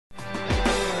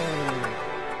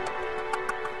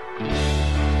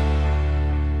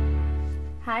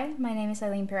Hi, my name is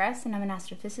Eylene Pirez and I'm an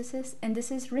astrophysicist, and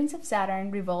this is Rings of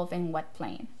Saturn revolve in wet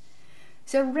plane.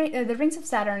 So the rings of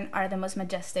Saturn are the most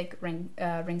majestic ring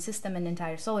system in the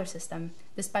entire solar system,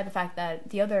 despite the fact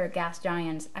that the other gas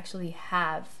giants actually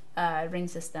have a ring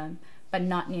system, but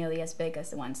not nearly as big as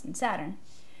the ones in Saturn.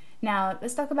 Now,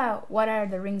 let's talk about what are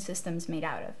the ring systems made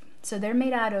out of. So they're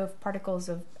made out of particles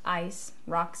of ice,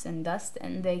 rocks, and dust,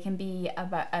 and they can be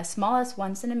about as small as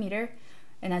 1 centimeter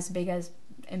and as big as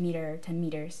a meter, 10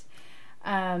 meters.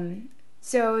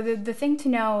 So the thing to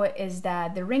know is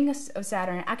that the rings of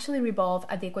Saturn actually revolve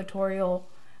at the equatorial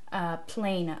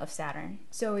plane of Saturn.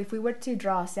 So if we were to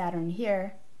draw Saturn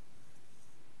here,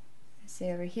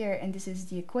 say over here, and this is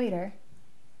the equator,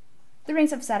 the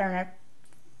rings of Saturn are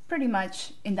pretty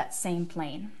much in that same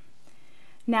plane.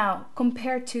 Now,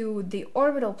 compared to the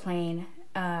orbital plane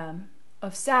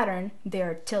of Saturn, they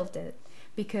are tilted,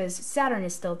 because Saturn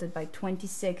is tilted by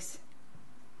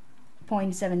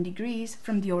 26.7 degrees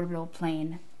from the orbital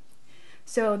plane.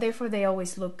 So therefore they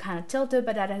always look kind of tilted,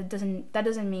 but that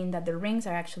doesn't mean that the rings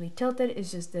are actually tilted.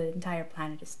 It's just the entire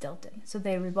planet is tilted. So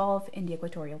they revolve in the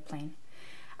equatorial plane.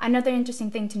 Another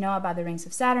interesting thing to know about the rings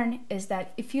of Saturn is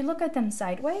that if you look at them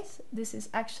sideways, this is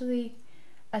actually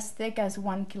as thick as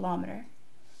 1 kilometer.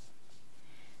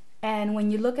 And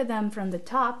when you look at them from the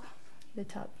top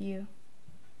view,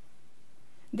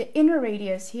 the inner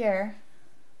radius here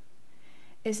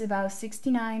is about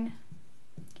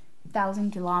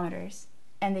 69,000 kilometers,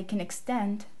 and they can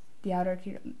extend the outer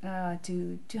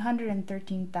to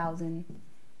 213,000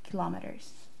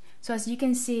 kilometers. So as you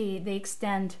can see, they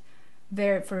extend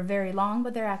for very long,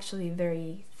 but they're actually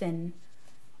very thin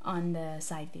on the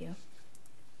side view.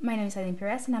 My name is Eylene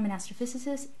Pirez and I'm an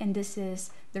astrophysicist, and this is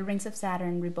the rings of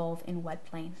Saturn revolve in wet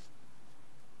plane.